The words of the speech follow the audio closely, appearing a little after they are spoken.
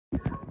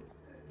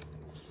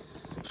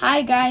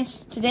Hi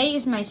guys, today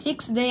is my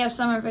 6th day of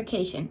summer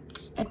vacation.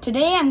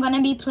 Today I'm gonna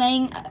be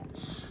playing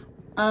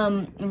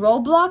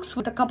Roblox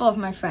with a couple of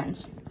my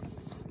friends.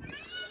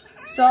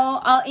 So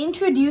I'll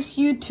introduce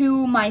you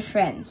to my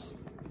friends.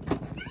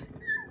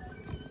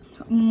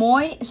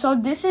 So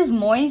this is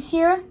Moise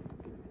here.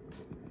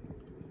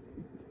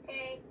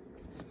 Hey.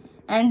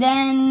 And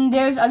then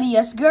there's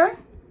Aliasgar.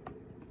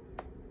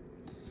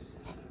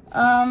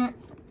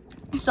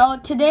 So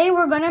today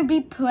we're gonna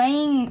be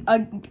playing a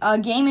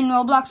game in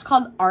Roblox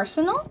called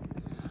Arsenal.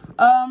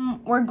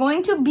 We're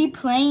going to be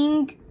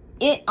playing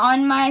it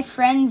on my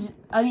friend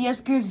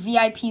Aliasgar's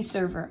VIP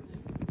server.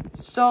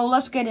 So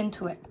let's get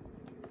into it.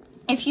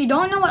 If you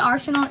don't know what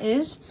Arsenal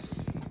is,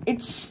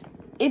 it's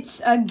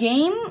a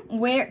game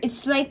where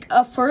it's like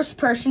a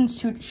first-person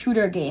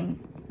shooter game.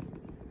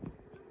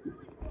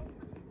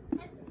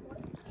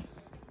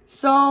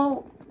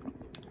 So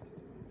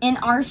in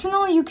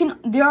Arsenal,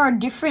 there are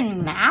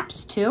different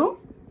maps too.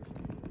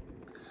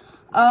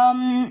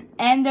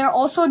 And there are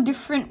also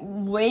different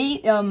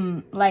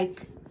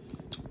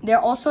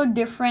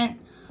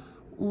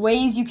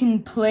ways you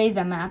can play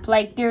the map.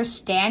 Like there's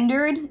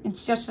standard,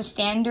 it's just a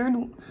standard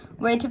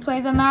way to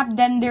play the map.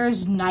 Then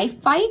there's knife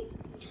fight,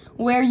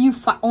 where you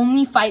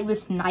only fight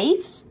with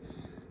knives.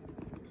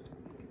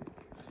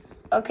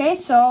 Okay,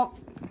 so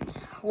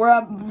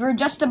we're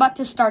just about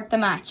to start the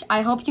match.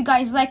 I hope you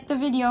guys like the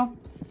video.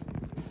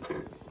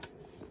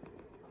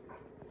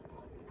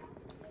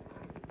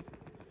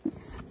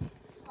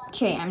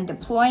 Okay, I'm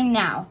deploying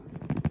now.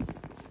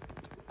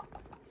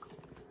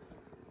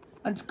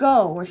 Let's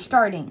go, we're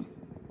starting.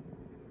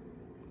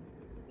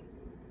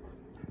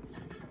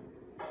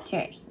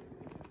 Okay,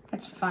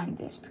 let's find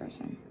this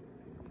person.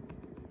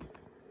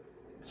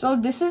 So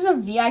this is a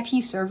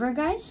VIP server,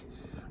 guys.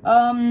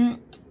 The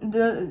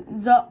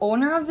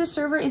owner of the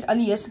server is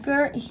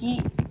Aliasgar.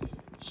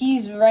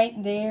 He's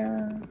right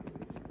there.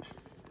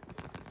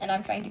 And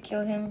I'm trying to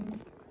kill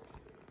him.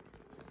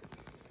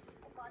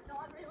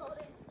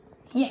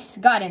 Yes,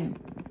 got him.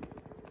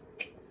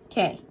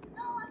 Okay.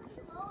 No, I'm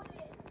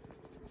reloaded.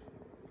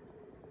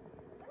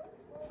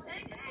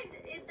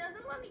 It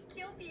doesn't let me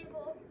kill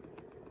people.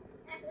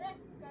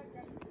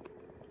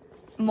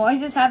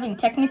 Moise is having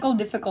technical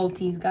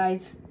difficulties,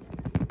 guys.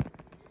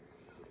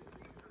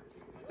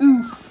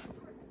 Oof.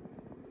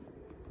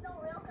 No,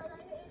 real good,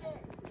 I hate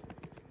it.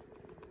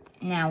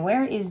 Now,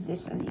 where is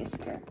this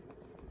Aliasgar?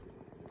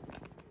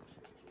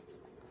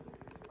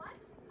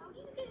 What? How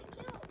did you get a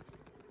kill?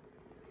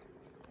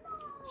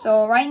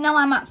 So right now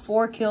I'm at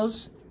 4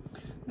 kills,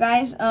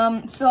 guys.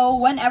 So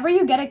whenever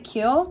you get a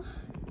kill,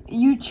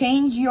 you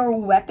change your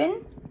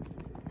weapon.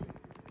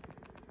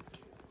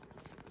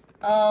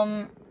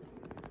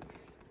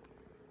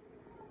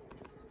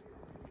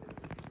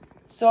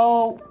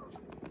 So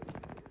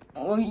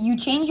you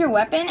change your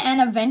weapon,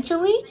 and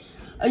eventually,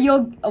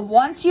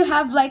 once you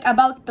have like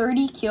about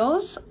 30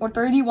 kills or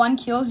 31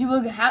 kills, you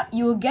will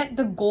get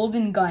the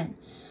golden gun.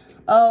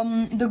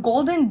 The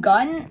golden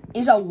gun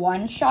is a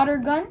one-shotter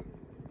gun.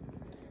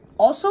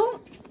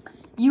 Also,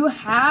 you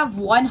have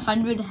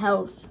 100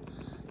 health.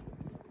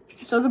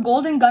 So the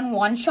golden gun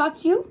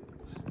one-shots you.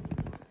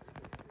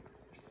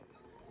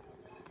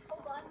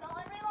 Oh god, no,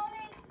 I'm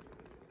reloading.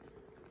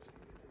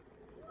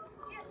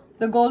 Yes.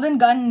 The golden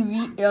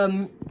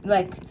gun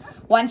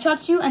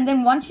one-shots you, and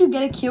then once you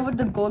get a kill with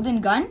the golden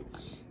gun,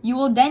 you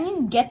will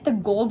then get the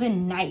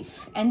golden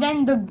knife. And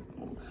then the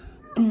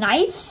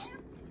knives,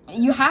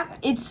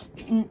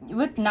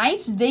 with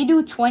knives, they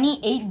do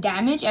 28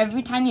 damage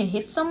every time you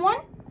hit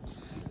someone.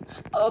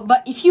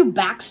 But if you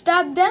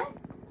backstab them,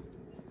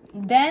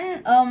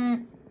 then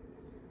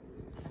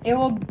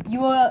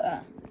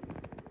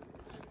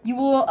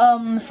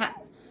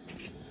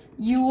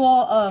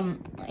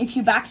if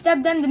you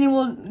backstab them, then it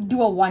will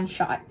do a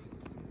one-shot.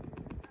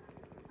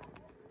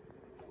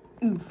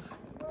 Oof.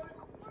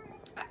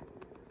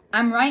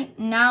 I'm right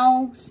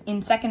now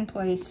in 2nd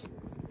place.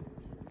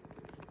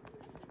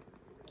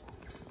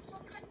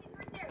 Look, he's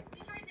right there.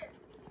 He's right there.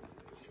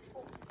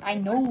 Oh, I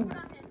know. I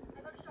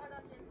got a shot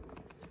on him.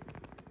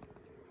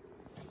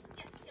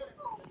 Yes, kill him.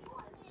 Oh,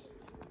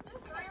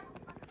 please.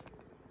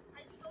 I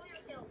stole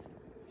your kill.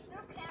 You're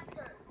a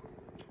camper.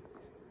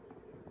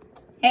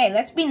 Hey,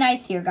 let's be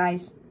nice here,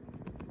 guys.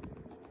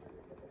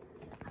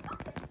 I'm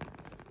not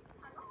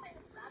saying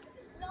it's bad.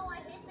 No, I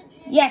hit the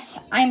gym. Yes,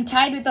 I'm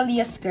tied with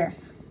Aliasgar.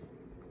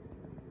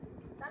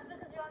 That's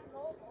because you're on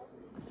mobile.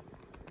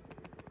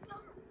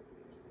 Come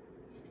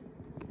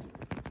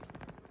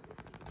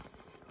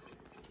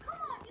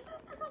on, you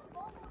guys are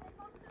mobile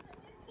hitbox in the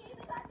new team.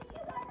 You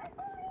guys are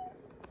fine.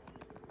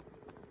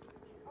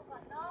 Oh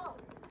god, no.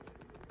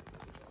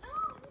 No,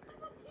 you could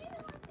have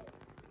teaming like this.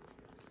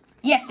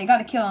 Yes, I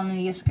got a kill on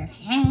Aliasgar.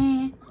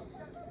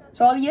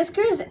 So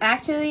Aliasgar is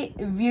actually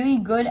really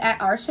good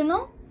at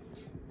Arsenal.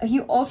 He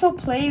also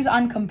plays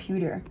on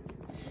computer.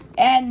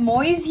 And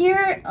Moise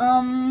here,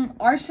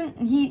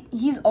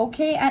 he's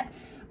okay at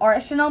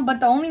Arsenal, but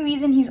the only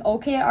reason he's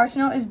okay at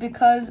Arsenal is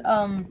because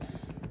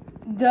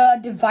the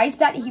device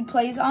that he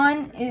plays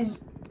on is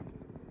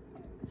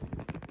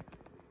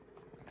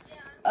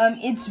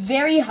It's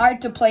very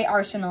hard to play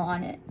Arsenal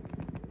on it.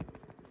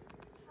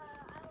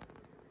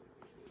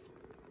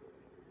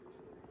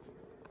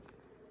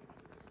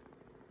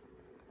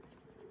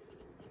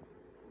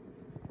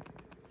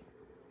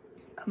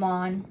 Come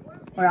on.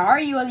 Where are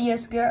you,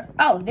 Elias girl?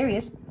 Oh, there he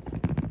is.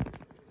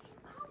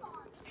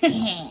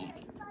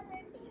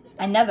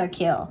 Another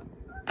kill.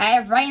 I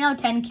have right now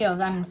 10 kills.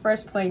 I'm in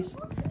first place.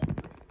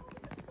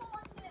 This is so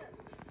unfair.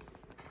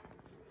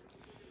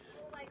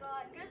 Oh my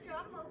god, good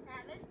job,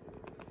 Mohammed.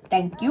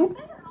 Thank you. I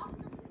figured off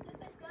the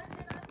stupid gun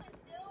and I could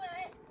do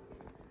it.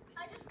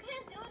 I just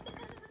can't do it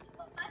because of this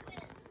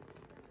weapon.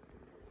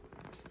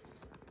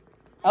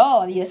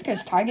 Oh, the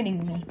Isker's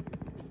targeting me.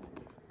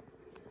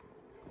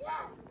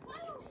 Yes,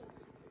 finally.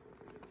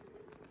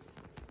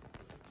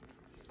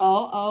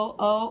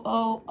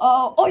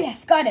 Oh,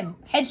 yes, got him.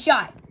 Headshot.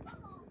 I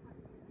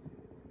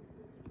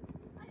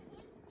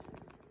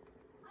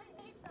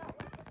hate that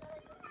weapon that I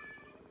can.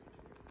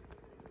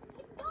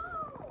 No.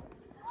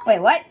 Wait,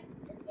 what?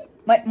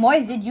 What,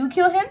 Moise, did you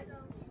kill him?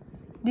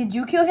 Did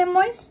you kill him,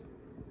 Moise?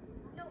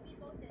 No, we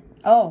both did.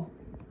 Oh,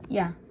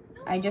 yeah.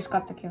 I just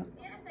got the kill.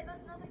 Yes, I got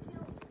another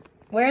kill.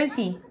 Where is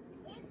he?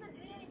 It's the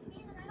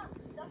G18 and I got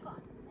stuck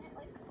on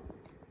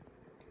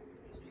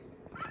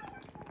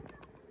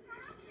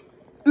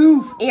it.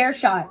 Oof, air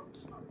shot. I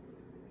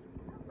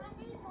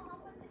need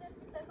Muhammad to get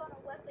stuck on a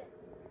weapon.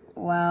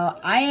 Well,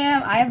 I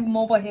have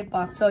mobile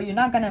hitbox, so you're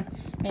not gonna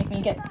make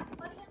me get That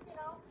weapon, you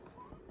know.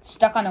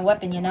 stuck on a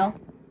weapon, you know?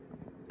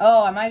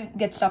 Oh, I might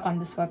get stuck on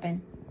this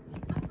weapon.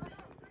 I'm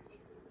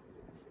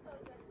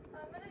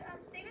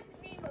staying at the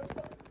main most.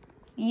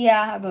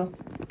 Yeah, I will.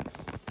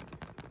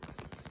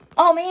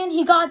 Oh man,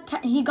 he got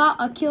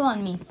a kill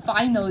on me,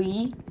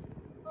 finally.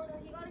 Oh no,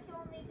 he got a kill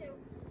on me too.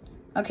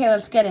 Okay,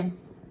 let's get him.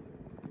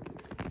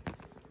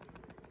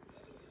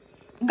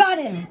 Got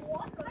him.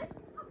 What? I just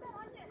put that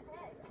on your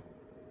head.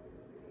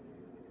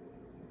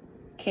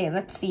 Okay,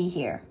 let's see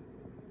here.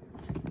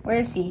 Where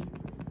is he?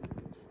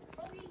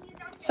 Oh, he's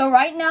down there. So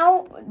right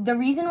now, the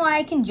reason why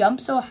I can jump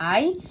so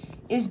high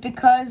is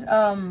because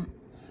on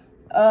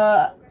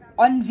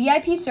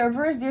VIP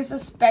servers there's a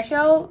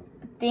special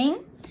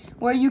thing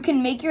where you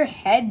can make your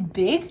head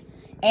big,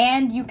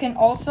 and you can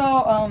also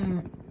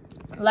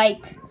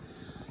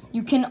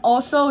you can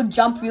also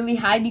jump really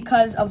high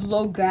because of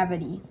low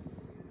gravity.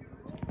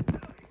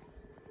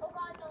 Oh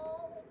god,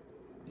 no.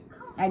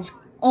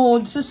 Oh,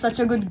 this is such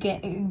a good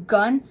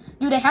gun,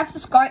 dude. I have the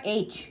Scar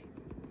H.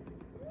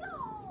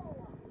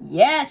 No.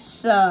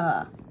 Yes,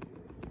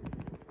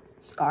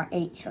 Scar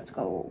H. Let's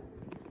go.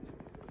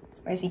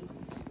 Where is he?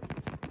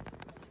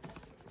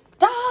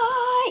 Die!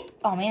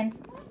 Oh man,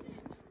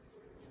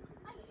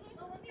 I hate.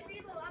 Oh, let me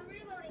reload. I'm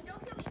reloading.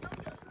 Don't kill me. Don't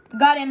kill me.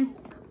 got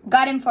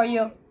him for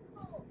you. Oh,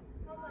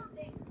 oh god,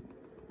 thanks.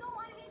 No,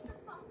 I hate the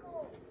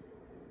sucker.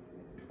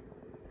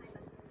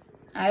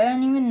 I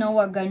don't even know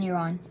what gun you're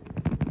on.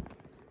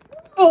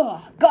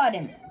 Oh, got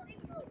him. Oh,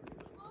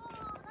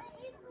 I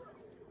hate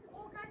this.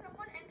 Oh guys, I'm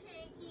on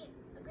MK18.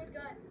 A good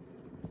gun.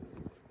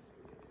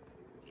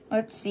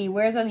 Let's see,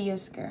 where's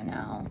Eliasker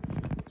now?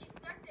 He's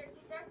back there.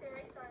 He's back there.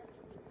 I saw him.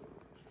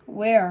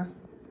 Where?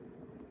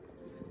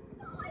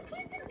 No, I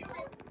can't get him. Damn it,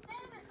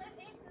 I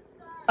hate this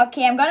guy.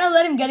 Okay, I'm gonna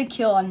let him get a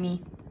kill on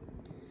me.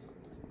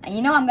 And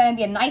you know I'm gonna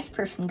be a nice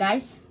person,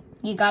 guys.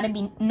 You gotta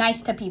be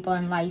nice to people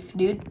in life,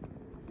 dude.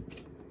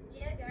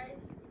 Yeah,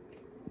 guys.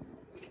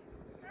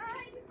 Ah,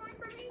 he's going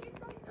for me. He's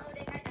going. Oh,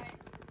 dang, I died.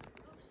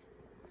 Oops.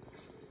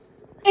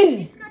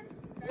 This gun is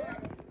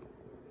bad.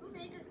 Who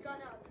made this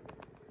gun up?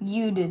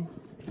 You did.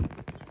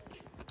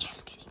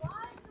 Just kidding.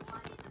 Why do I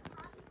even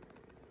pass?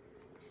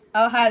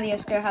 Oh, hi,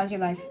 Eliasker. How's your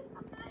life?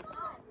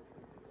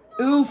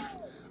 No. Oof.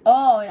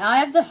 Oh, and I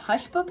have the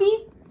Hush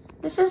Puppy?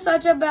 This is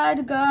such a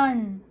bad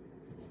gun.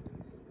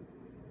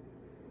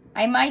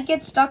 I might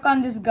get stuck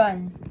on this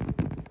gun. No,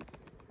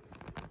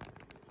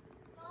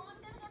 I'm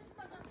gonna get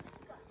stuck on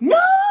this gun.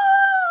 No!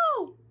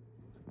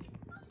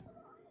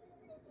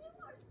 You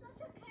are such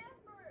a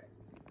camper.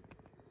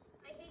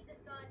 I hate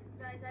this gun,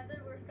 guys. I have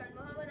the worst gun.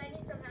 Mohammed, I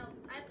need some help.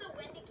 I have the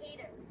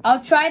Wendicator.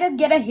 I'll try to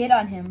get a hit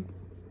on him.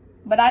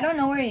 But I don't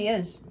know where he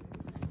is.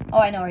 Oh,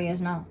 I know where he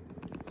is now.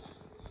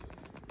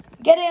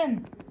 Get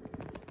him!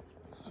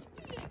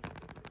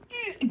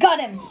 Got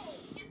him!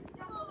 Yes,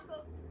 come on.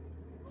 Come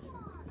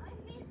on. I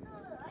hate the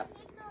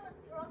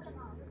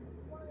Dragonaut. It's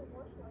one of the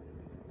worst ones.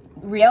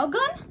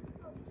 Railgun?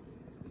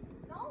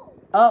 No,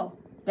 Oh,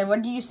 then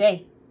what did you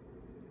say?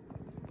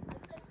 I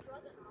said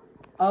Dragonaut.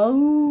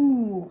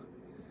 Oh.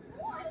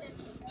 What?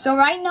 So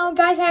right now,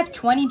 guys, I have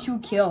 22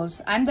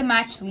 kills. I'm the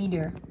match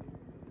leader.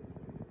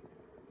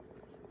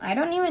 I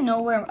don't even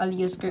know where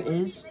Eliasker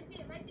is. I see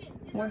him.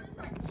 He's Where? on this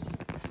side.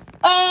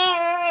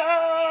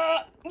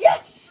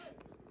 Yes!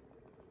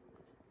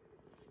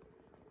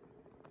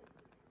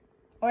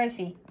 Where is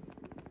he?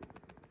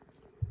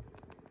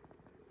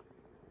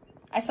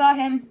 I saw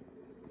him.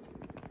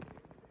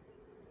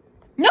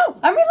 No!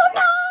 I'm reloading!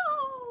 No!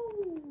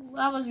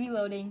 I was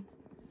reloading.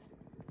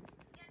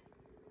 Yes.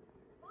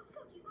 Let's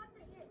go. You got the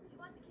hit. You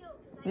got the kill.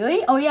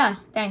 Really? Oh yeah,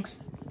 thanks.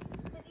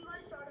 Because you got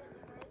a shot at him,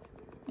 right?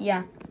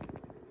 Yeah.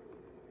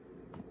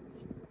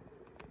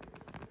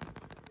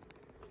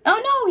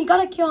 Oh no, he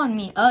got a kill on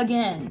me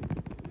again.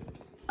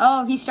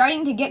 Oh, he's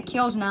starting to get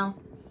kills now.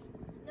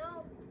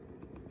 No.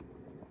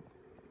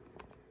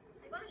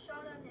 I got a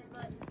shot on him,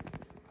 but...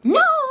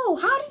 No!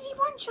 How did he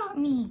one-shot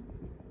me?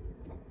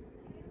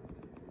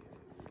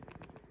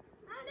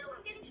 Oh no,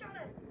 I'm getting shot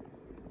at.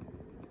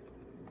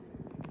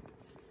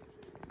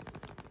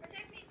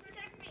 Protect me,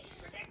 protect me,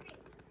 protect me.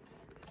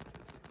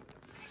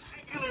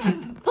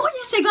 Oh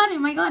yes, I got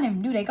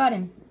him. Dude, I got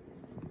him.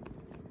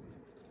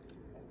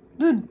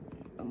 Dude,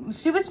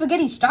 Stupid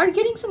Spaghetti, start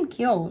getting some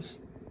kills.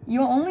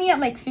 You're only at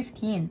like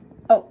 15.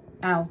 Oh,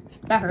 ow.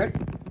 That hurt.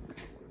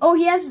 Oh,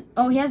 he has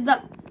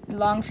that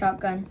long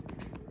shotgun.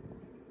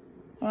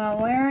 Well,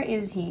 where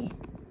is he?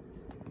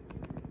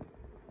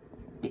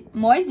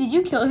 Moise, did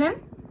you kill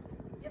him?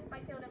 Yep, I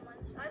killed him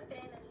once. I'm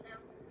famous now.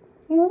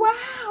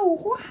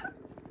 Wow.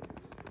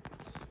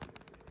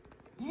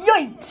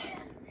 Yikes.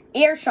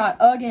 Air shot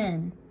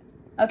again.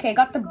 Okay,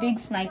 got the big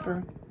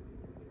sniper.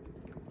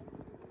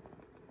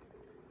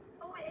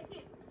 Oh wait, I see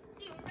him.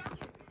 See him, he's down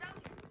here. He's down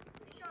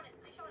here.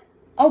 I shot him.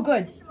 Oh,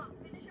 good. Finish him up.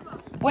 Finish him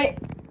up. Wait.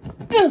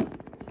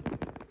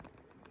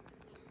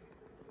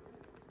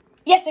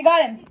 Yes, I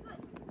got him. Okay, good.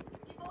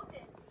 We both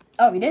did.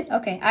 Oh, we did?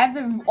 Okay. I have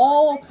the...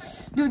 Oh,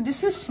 dude,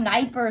 this is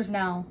snipers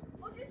now.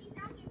 Oh dude, he's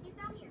down here. He's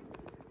down here.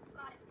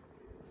 Got him.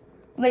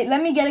 Wait,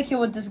 let me get a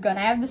kill with this gun.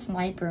 I have the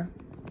sniper.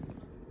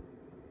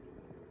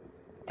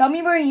 Tell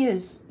me where he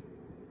is.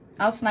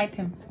 I'll snipe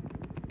him.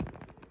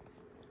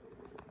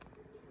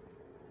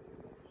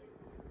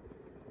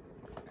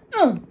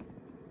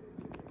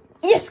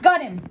 Yes,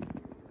 got him.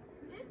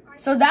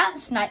 So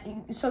guys,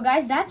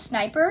 that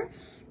sniper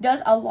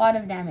does a lot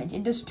of damage.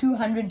 It does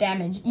 200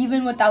 damage,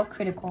 even without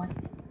critical.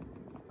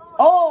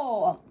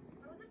 Oh.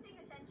 I wasn't paying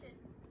attention.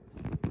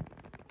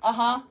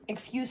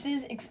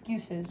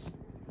 Excuses.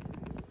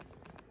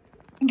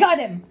 Got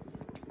him.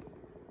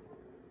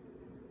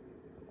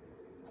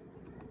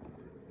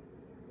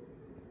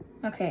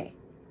 Okay.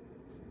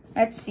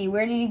 Let's see.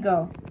 Where did he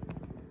go?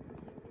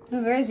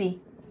 Dude, where is he?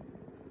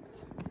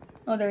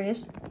 Oh, there he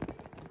is.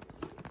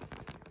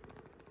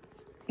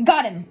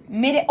 Got him.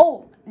 Made it.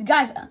 Oh,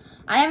 guys,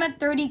 I am at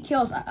 30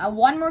 kills.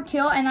 One more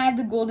kill and I have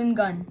the golden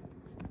gun.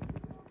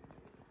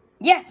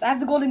 Yes, I have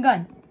the golden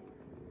gun.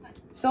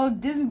 So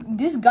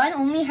this gun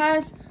only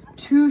has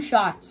 2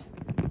 shots.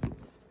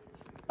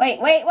 Wait.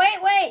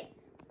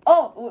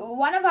 Oh,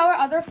 one of our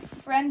other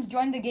friends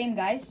joined the game,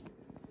 guys.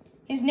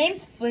 His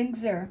name's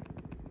Flinkzer.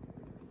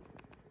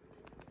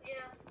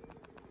 Yeah.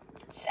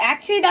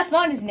 Actually, that's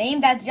not his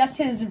name. That's just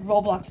his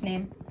Roblox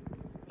name.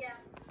 Yeah.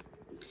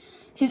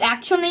 His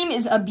actual name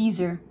is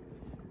Abizer.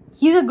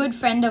 He's a good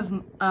friend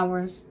of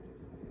ours.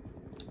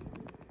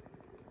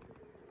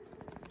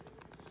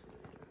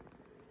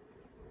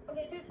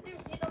 Okay, dude,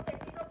 he's up there.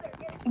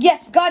 Yeah.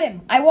 Yes, got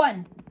him. I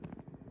won.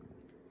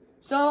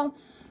 So,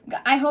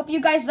 I hope you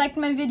guys liked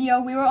my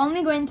video. We were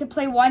only going to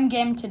play one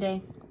game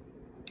today.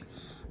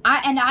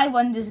 I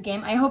won this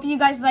game. I hope you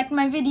guys liked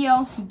my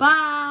video.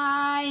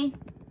 Bye.